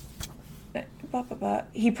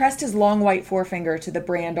he pressed his long white forefinger to the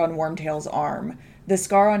brand on Wormtail's arm. The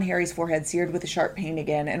scar on Harry's forehead seared with a sharp pain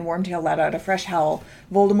again, and Wormtail let out a fresh howl.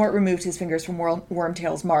 Voldemort removed his fingers from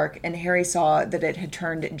Wormtail's mark, and Harry saw that it had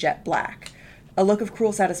turned jet black. A look of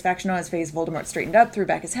cruel satisfaction on his face, Voldemort straightened up, threw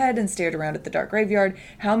back his head, and stared around at the dark graveyard.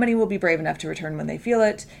 How many will be brave enough to return when they feel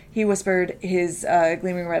it? He whispered, his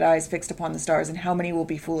gleaming red eyes fixed upon the stars, and how many will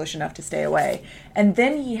be foolish enough to stay away? And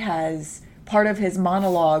then he has part of his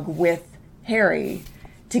monologue with Harry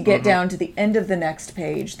to get down to the end of the next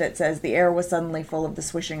page that says, the air was suddenly full of the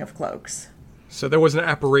swishing of cloaks. So there was an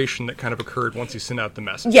apparition that kind of occurred once he sent out the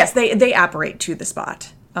message. Yes, they apparate to the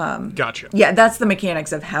spot. Gotcha. Yeah, that's the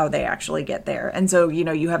mechanics of how they actually get there. And so,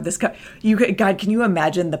 you have this... God, can you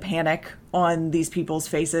imagine the panic on these people's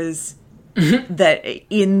faces that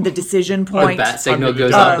in the decision point... Or bat signal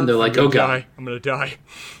goes up and they're like, oh god. I'm gonna die.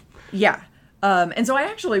 Yeah. And so I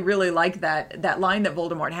actually really like that line that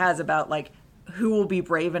Voldemort has about, like, who will be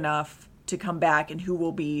brave enough to come back and who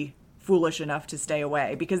will be foolish enough to stay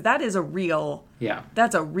away, because that is a real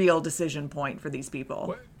decision point for these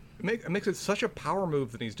people. It makes it such a power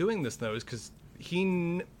move that he's doing this, though, is because he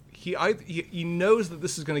knows that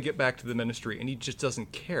this is going to get back to the Ministry, and he just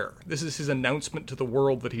doesn't care. This is his announcement to the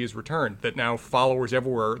world that he has returned, that now followers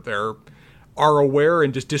everywhere there are aware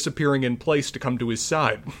and just disappearing in place to come to his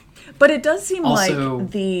side. But it does seem Also,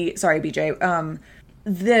 like sorry, BJ,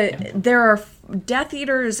 there are Death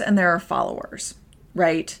Eaters and there are followers,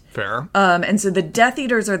 right? Fair. And so the Death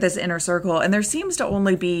Eaters are this inner circle, and there seems to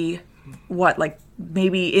only be,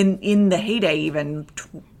 maybe in the heyday even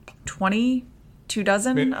 22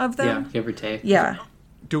 dozen of them? Yeah, give or take. Yeah.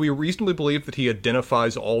 Do we reasonably believe that he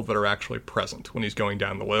identifies all that are actually present when he's going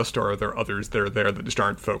down the list, or are there others that are there that just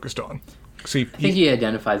aren't focused on? I think he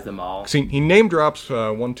identifies them all. See, he name drops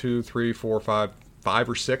 1, 2, 3, 4, 5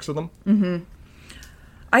 or 6 of them. Mm-hmm.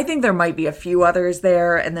 I think there might be a few others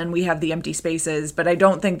there, and then we have the empty spaces, but I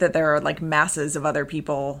don't think that there are, like, masses of other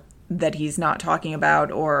people that he's not talking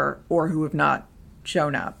about or who have not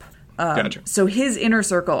shown up. Gotcha. So his inner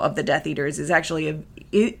circle of the Death Eaters is actually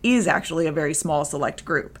a very small select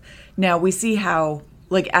group. Now we see how,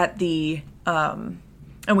 like, at the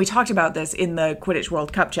and we talked about this in the Quidditch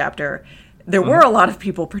World Cup chapter, there were a lot of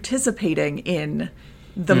people participating in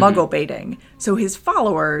the Muggle baiting. So his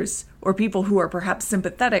followers, or people who are perhaps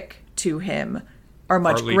sympathetic to him, are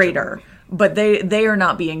much greater. But they are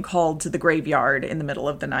not being called to the graveyard in the middle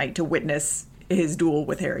of the night to witness his duel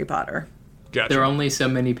with Harry Potter. Gotcha. There are only so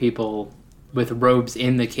many people with robes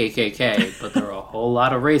in the KKK, but there are a whole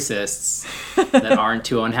lot of racists that aren't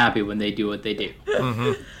too unhappy when they do what they do.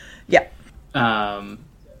 Mm-hmm. Yeah.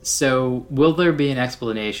 So will there be an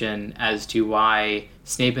explanation as to why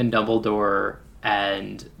Snape and Dumbledore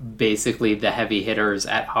and basically the heavy hitters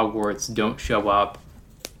at Hogwarts don't show up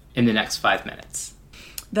in the next 5 minutes?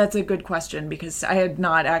 That's a good question, because I had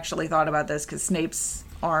not actually thought about this, because Snape's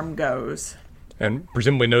arm goes. And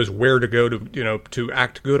presumably knows where to go to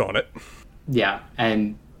act good on it. Yeah,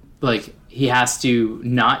 and, like, he has to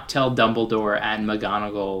not tell Dumbledore and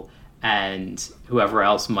McGonagall and whoever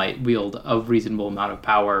else might wield a reasonable amount of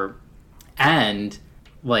power. And,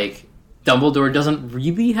 like, Dumbledore doesn't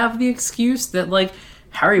really have the excuse that, like,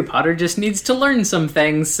 Harry Potter just needs to learn some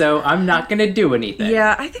things, so I'm not going to do anything.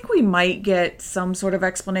 Yeah, I think we might get some sort of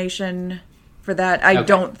explanation for that. I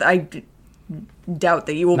doubt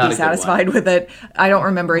that you will be satisfied with it. I don't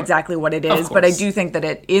remember exactly what it is, but I do think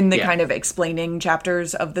that in the kind of explaining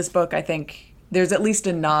chapters of this book, I think there's at least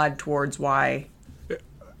a nod towards why.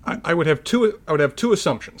 I would have two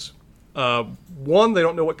assumptions. One, they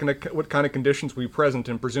don't know what kind of conditions will be present,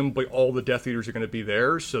 and presumably all the Death Eaters are going to be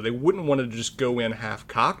there, so they wouldn't want to just go in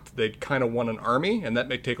half-cocked. They'd kind of want an army, and that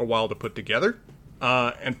may take a while to put together.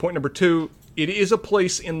 And point number two, it is a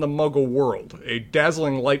place in the Muggle world. A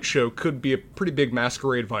dazzling light show could be a pretty big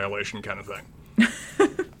masquerade violation kind of thing.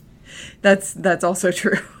 That's also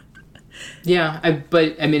true. Yeah,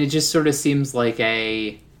 but it just sort of seems like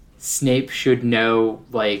Snape should know,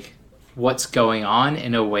 like, what's going on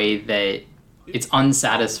in a way that it's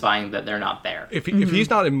unsatisfying that they're not there. If he's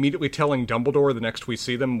not immediately telling Dumbledore the next we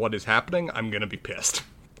see them what is happening, I'm going to be pissed.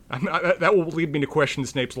 That will lead me to question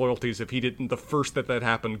Snape's loyalties if he didn't, the first that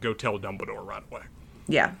happened, go tell Dumbledore right away.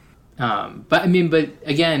 Yeah. But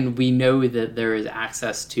again, we know that there is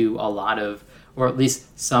access to a lot of, or at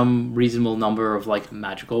least some reasonable number of, like,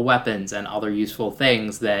 magical weapons and other useful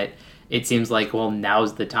things that it seems like, well,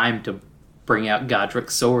 now's the time to bring out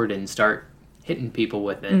Godric's sword and start hitting people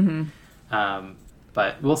with it. Mm-hmm.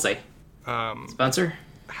 But we'll see. Spencer?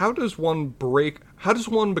 How does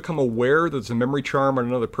one become aware that there's a memory charm on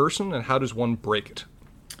another person, and how does one break it?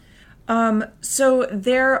 So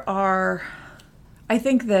I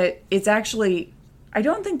think that it's actually, I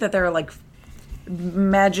don't think that there are, like,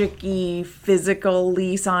 magic-y,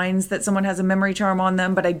 physically signs that someone has a memory charm on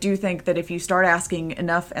them, but I do think that if you start asking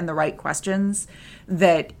enough and the right questions,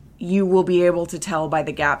 that you will be able to tell by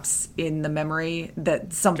the gaps in the memory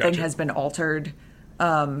that something has been altered.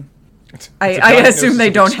 I assume they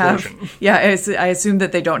don't have. Yeah, I assume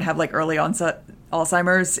that they don't have like early onset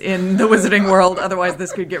Alzheimer's in the wizarding world. Otherwise,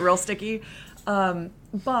 this could get real sticky.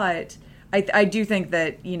 But I do think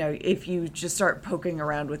that if you just start poking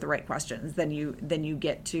around with the right questions, then you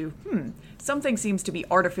get to something seems to be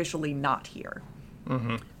artificially not here.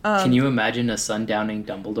 Mm-hmm. Can you imagine a sundowning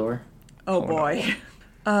Dumbledore? Oh boy.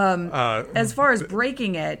 No. As far as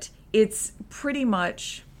breaking it, it's pretty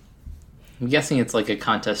much. I'm guessing it's like a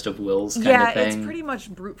contest of wills kind of thing. Yeah, it's pretty much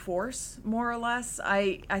brute force, more or less.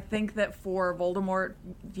 I think that for Voldemort,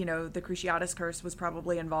 the Cruciatus Curse was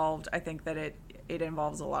probably involved. I think that it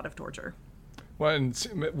involves a lot of torture. Well,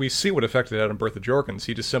 and we see what affected Adam Bertha Jorkins.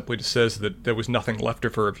 He just simply says that there was nothing left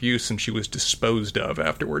of her of use and she was disposed of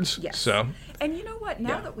afterwards. Yes. So. And you know what?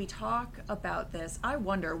 Now that we talk about this, I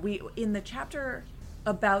wonder, in the chapter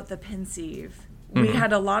about the Pensieve, we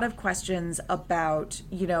had a lot of questions about,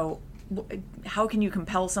 how can you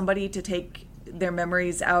compel somebody to take their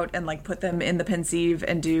memories out and like put them in the Pensieve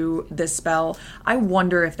and do this spell? I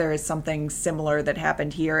wonder if there is something similar that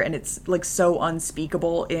happened here and it's like so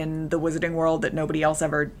unspeakable in the wizarding world that nobody else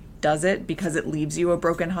ever does it because it leaves you a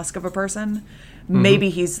broken husk of a person. Maybe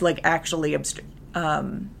he's like actually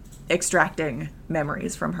extracting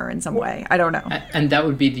memories from her in some way. I don't know. And that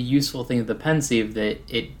would be the useful thing of the Pensieve, that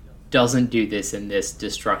it doesn't do this in this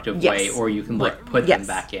destructive way, or you can put them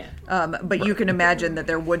back in. But you can imagine that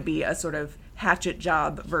there would be a sort of hatchet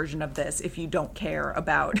job version of this if you don't care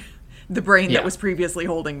about the brain that was previously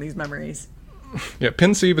holding these memories. Yeah,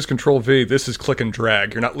 Pensieve is Control-V. This is click and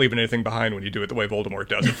drag. You're not leaving anything behind when you do it the way Voldemort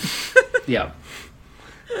does it. Yeah.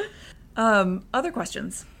 Other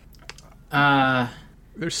questions? I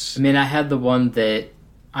had the one that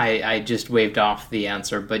I just waved off the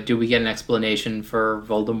answer, but do we get an explanation for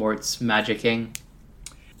Voldemort's magicking?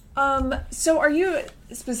 So are you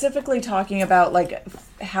specifically talking about like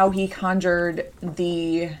how he conjured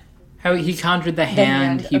the... How he conjured the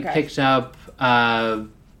hand. He picked up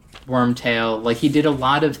Wormtail. Like, he did a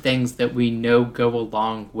lot of things that we know go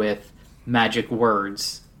along with magic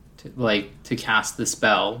words to cast the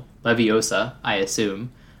spell. Leviosa, I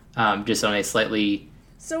assume, just on a slightly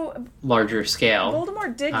larger scale.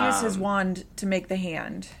 Voldemort did use his wand to make the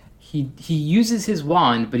hand. He uses his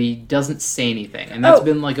wand, but he doesn't say anything, and that's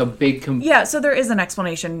been like a big... so there is an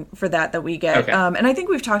explanation for that we get. Okay. And I think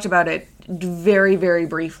we've talked about it very, very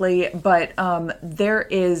briefly, but there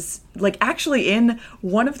is, like, actually in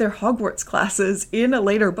one of their Hogwarts classes, in a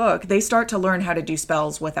later book, they start to learn how to do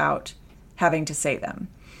spells without having to say them.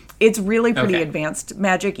 It's really pretty advanced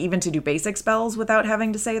magic, even to do basic spells without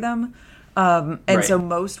having to say them. So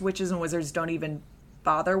most witches and wizards don't even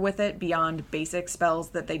bother with it beyond basic spells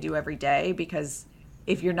that they do every day, because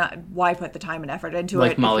if you're not, why put the time and effort into it?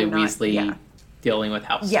 Like Molly Weasley dealing with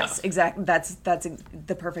house stuff. Yes, exactly. That's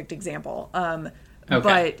the perfect example.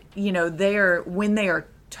 But when they are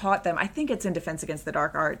taught them, I think it's in Defense Against the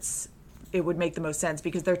Dark Arts, it would make the most sense,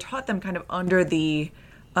 because they're taught them kind of under the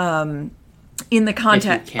in the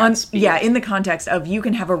context in the context of you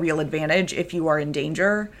can have a real advantage if you are in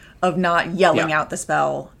danger of not yelling out the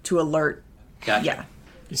spell to alert. Gotcha. Yeah.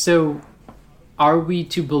 So, are we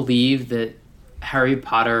to believe that Harry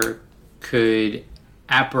Potter could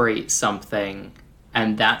apparate something,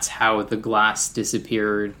 and that's how the glass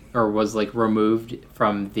disappeared or was like removed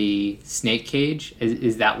from the snake cage?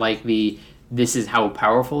 Is that like this is how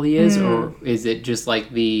powerful he is, or is it just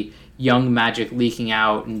like the young magic leaking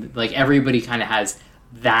out and like everybody kind of has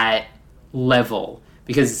that level?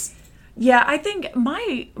 Because I think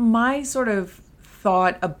my sort of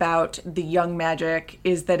thought about the young magic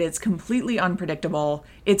is that it's completely unpredictable.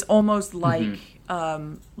 It's almost like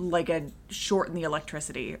a short in the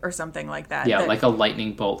electricity or something like that. Yeah, like a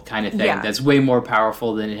lightning bolt kind of thing. Yeah. That's way more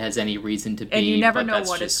powerful than it has any reason to be. And you never know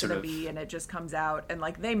what it's going to be, and it just comes out. And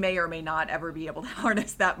like they may or may not ever be able to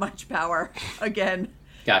harness that much power again.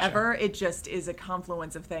 Gotcha. Ever. It just is a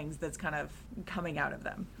confluence of things that's kind of coming out of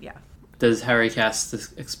them. Yeah. Does Harry cast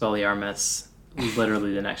Expelliarmus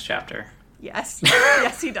literally the next chapter? Yes.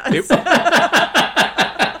 Yes, he does.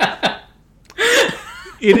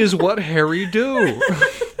 It is what Harry do.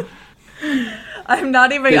 I'm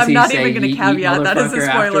not even going to caveat that as a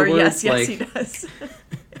spoiler. Yes, he does.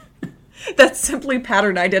 That's simply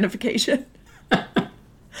pattern identification.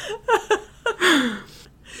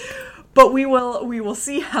 But we will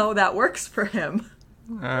see how that works for him.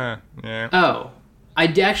 Yeah. Oh, I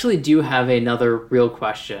actually do have another real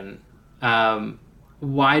question.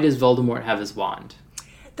 Why does Voldemort have his wand?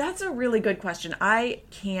 That's a really good question. I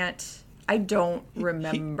don't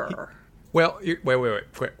remember. Well, wait.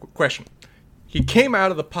 Question. He came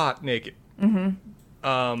out of the pot naked.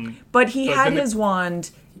 But he had his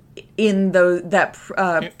wand in that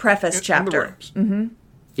preface chapter.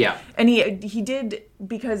 Yeah. And he did,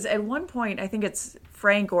 because at one point, I think it's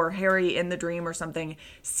Frank or Harry in the dream or something,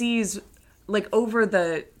 sees, like, over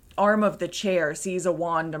the arm of the chair, sees a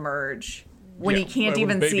wand emerge when he can't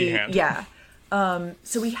even see. Hand. Yeah.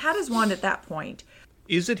 So he had his wand at that point.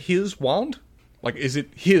 Is it his wand? Like, is it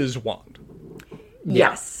his wand?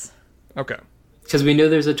 Yes. Okay. Because we know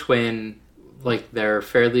there's a twin, like, they're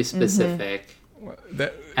fairly specific.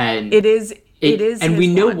 And It is. And his we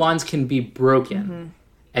know wand. wands can be broken.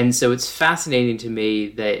 And so it's fascinating to me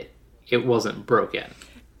that it wasn't broken.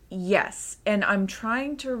 Yes. And I'm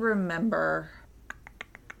trying to remember.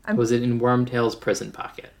 Was it in Wormtail's prison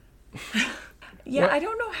pocket? Yeah, I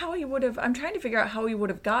don't know how he would have. I'm trying to figure out how he would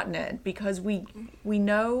have gotten it, because we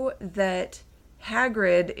know that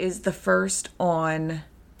Hagrid is the first on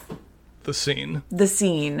The scene.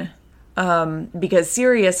 Because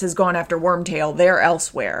Sirius has gone after Wormtail. They're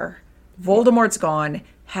elsewhere. Voldemort's gone.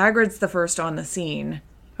 Hagrid's the first on the scene.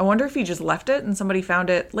 I wonder if he just left it and somebody found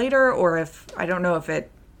it later, or if, I don't know if it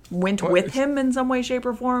went with him in some way, shape,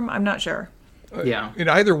 or form. I'm not sure. Yeah. It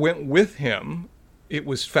either went with him, it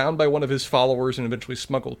was found by one of his followers and eventually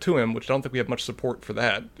smuggled to him, which I don't think we have much support for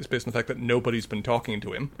that, just based on the fact that nobody's been talking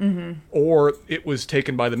to him. Or it was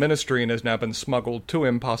taken by the Ministry and has now been smuggled to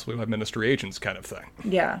him, possibly by Ministry agents kind of thing.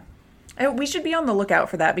 Yeah. We should be on the lookout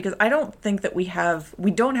for that, because I don't think that we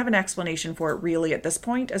don't have an explanation for it really at this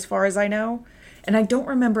point, as far as I know. And I don't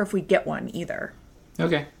remember if we get one either.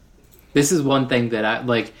 Okay. This is one thing that I,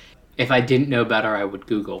 like, if I didn't know better, I would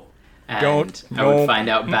Google. And I would find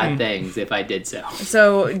out bad things if I did so.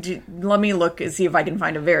 So let me look and see if I can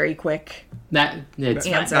find a very quick It's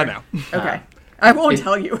answer. fine. Not now. Okay. I won't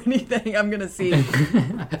tell you anything. I'm going to see.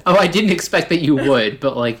 Oh, I didn't expect that you would,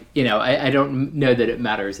 but, like, you know, I don't know that it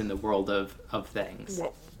matters in the world of things.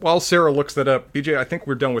 Well, while Sarah looks that up, BJ, I think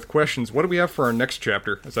we're done with questions. What do we have for our next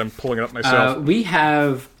chapter, as I'm pulling it up myself? We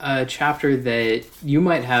have a chapter that you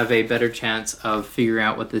might have a better chance of figuring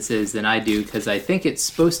out what this is than I do, because I think it's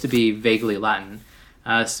supposed to be vaguely Latin.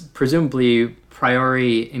 Presumably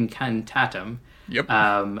Priori Incantatem. Yep.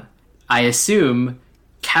 I assume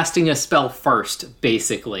casting a spell first,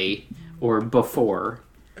 basically, or before.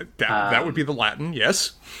 That would be the Latin,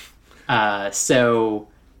 yes. So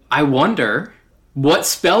I wonder what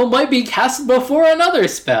spell might be cast before another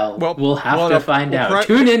spell. Well, we'll have to find out.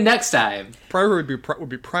 Tune in next time. Priori would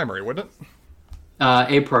be primary, wouldn't it?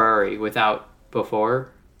 A priori without before,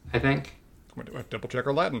 I think. I'm going to double check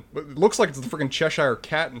our Latin. It looks like it's the freaking Cheshire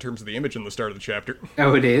Cat in terms of the image in the start of the chapter.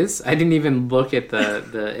 Oh, it is? I didn't even look at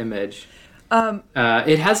the image.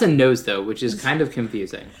 It has a nose, though, which is kind of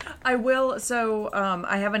confusing. I will. So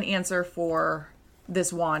I have an answer for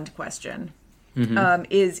this wand question.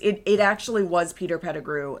 It actually was Peter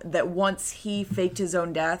Pettigrew that once he faked his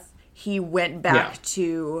own death, he went back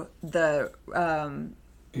to the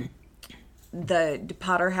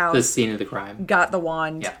Potter house. The scene of the crime. Got the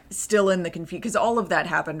wand, still in the confusion, because all of that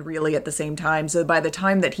happened really at the same time. So by the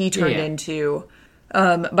time that he turned into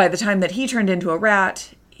a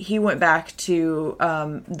rat, he went back to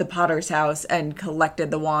the Potter's house and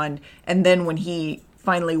collected the wand. And then when he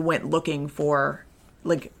finally went looking for,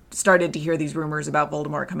 like, started to hear these rumors about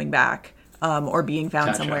Voldemort coming back or being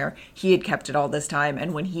found somewhere, he had kept it all this time.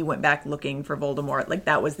 And when he went back looking for Voldemort, like,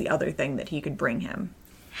 that was the other thing that he could bring him.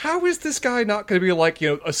 How is this guy not going to be like,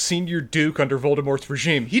 a senior duke under Voldemort's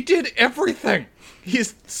regime? He did everything. He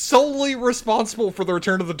is solely responsible for the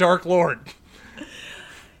return of the Dark Lord.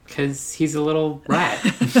 Because he's a little rat.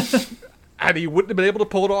 And he wouldn't have been able to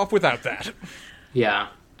pull it off without that. Yeah.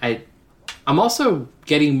 I'm also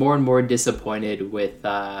getting more and more disappointed with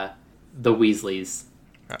the Weasleys.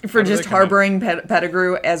 For just harboring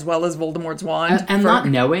Pettigrew as well as Voldemort's wand. And not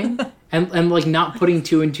knowing. and like, not putting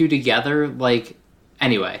two and two together. Like,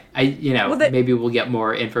 anyway, maybe we'll get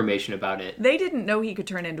more information about it. They didn't know he could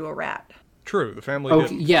turn into a rat. True, the family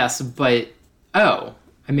did. Yes, but...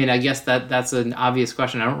 I mean, I guess that's an obvious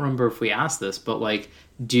question. I don't remember if we asked this, but, like,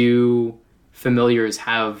 do familiars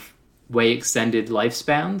have way extended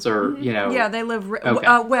lifespans, or, Yeah, they live...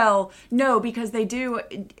 Okay. Well, no, because they do...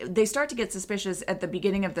 They start to get suspicious at the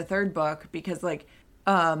beginning of the third book, because, like...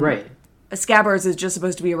 right. Scabbers is just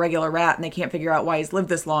supposed to be a regular rat, and they can't figure out why he's lived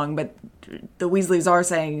this long, but the Weasleys are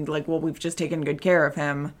saying, like, well, we've just taken good care of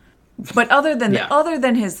him. But other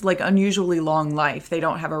than his, like, unusually long life, they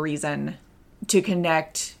don't have a reason to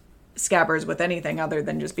connect Scabbers with anything other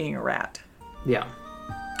than just being a rat. Yeah.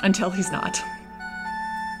 Until he's not.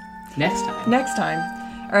 Next time. Next time.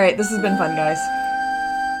 All right, this has been fun, guys.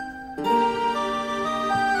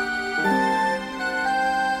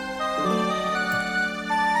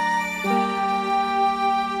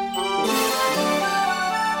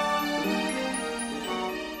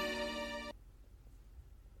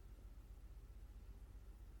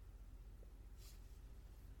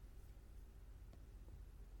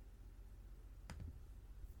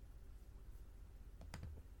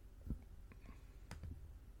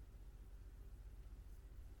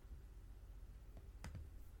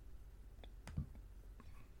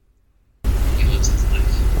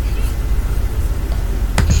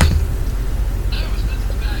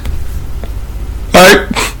 Alright.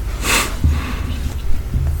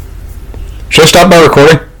 Should I stop my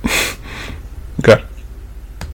recording?